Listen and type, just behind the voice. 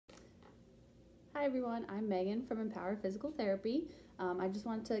Hi everyone, I'm Megan from Empower Physical Therapy. I just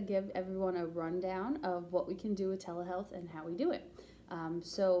want to give everyone a rundown of what we can do with telehealth and how we do it.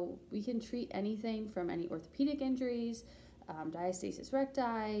 So we can treat anything from any orthopedic injuries, diastasis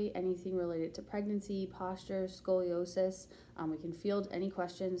recti, anything related to pregnancy, posture, scoliosis. We can field any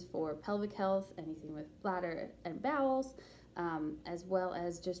questions for pelvic health, anything with bladder and bowels, as well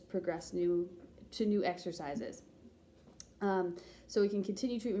as just progress to new exercises. So we can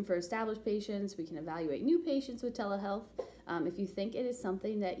continue treatment for established patients. We can evaluate new patients with telehealth. If you think it is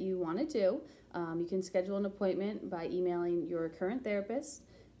something that you want to do, you can schedule an appointment by emailing your current therapist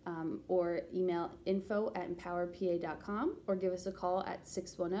or email info@empowerpa.com or give us a call at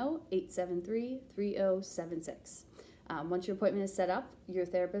 610-873-3076. Once your appointment is set up, your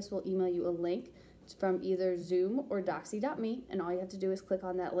therapist will email you a link from either Zoom or Doxy.me, and all you have to do is click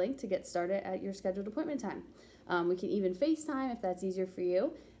on that link to get started at your scheduled appointment time. We can even FaceTime if that's easier for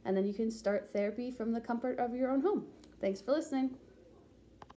you, and then you can start therapy from the comfort of your own home. Thanks for listening.